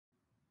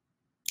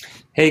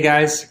Hey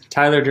guys,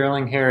 Tyler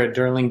Derling here at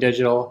Derling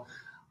Digital.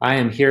 I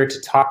am here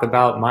to talk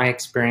about my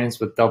experience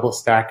with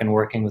DoubleStack and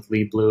working with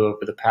Lee Blue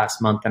over the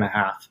past month and a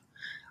half.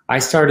 I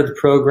started the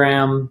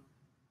program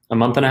a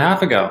month and a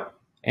half ago,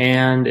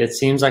 and it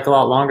seems like a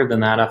lot longer than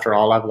that after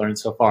all I've learned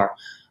so far.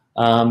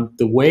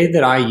 The way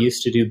that I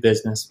used to do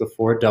business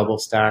before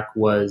DoubleStack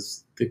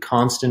was the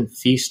constant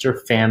feast or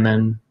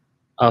famine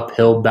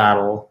uphill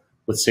battle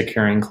with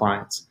securing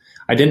clients.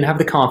 I didn't have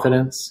the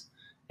confidence.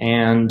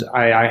 And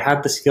I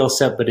had the skill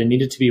set, but it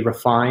needed to be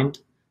refined.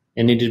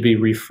 It needed to be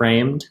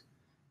reframed.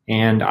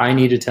 And I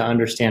needed to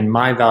understand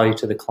my value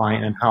to the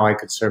client and how I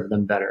could serve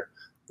them better.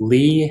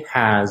 Lee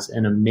has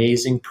an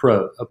amazing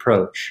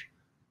approach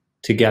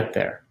to get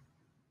there.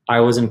 I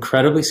was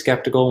incredibly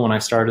skeptical when I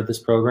started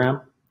this program.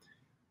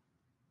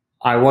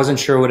 I wasn't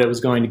sure what it was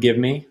going to give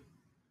me.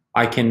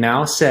 I can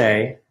now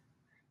say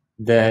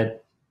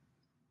that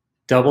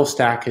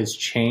DoubleStack has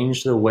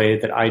changed the way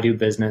that I do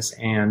business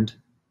and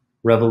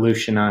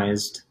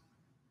revolutionized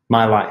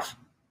my life.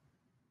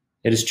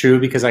 It is true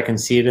because I can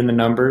see it in the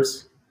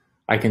numbers.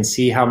 I can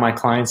see how my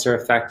clients are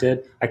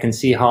affected. I can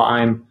see how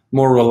I'm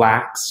more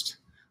relaxed.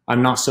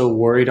 I'm not so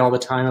worried all the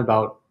time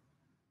about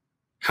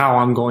how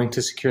I'm going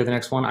to secure the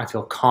next one. I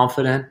feel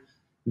confident.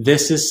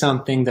 This is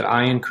something that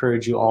I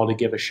encourage you all to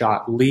give a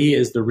shot. Lee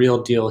is the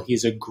real deal.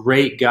 He's a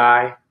great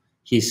guy.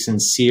 He's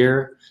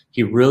sincere.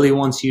 He really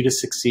wants you to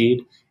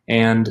succeed.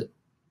 And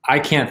I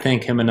can't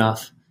thank him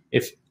enough.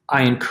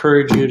 I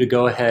encourage you to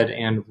go ahead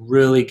and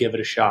really give it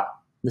a shot.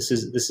 This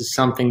is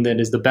something that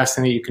is the best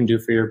thing that you can do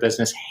for your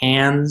business,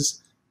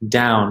 hands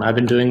down. I've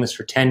been doing this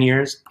for 10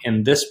 years,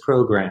 and this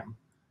program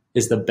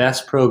is the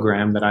best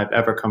program that I've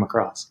ever come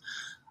across.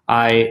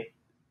 I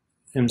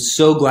am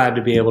so glad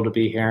to be able to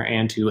be here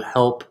and to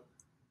help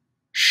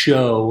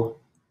show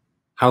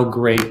how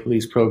great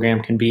Lee's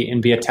program can be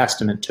and be a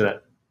testament to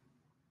it.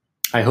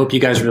 I hope you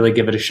guys really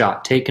give it a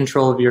shot. Take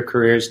control of your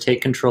careers,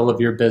 take control of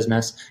your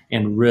business,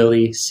 and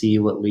really see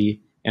what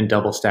Lee and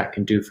DoubleStack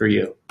can do for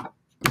you.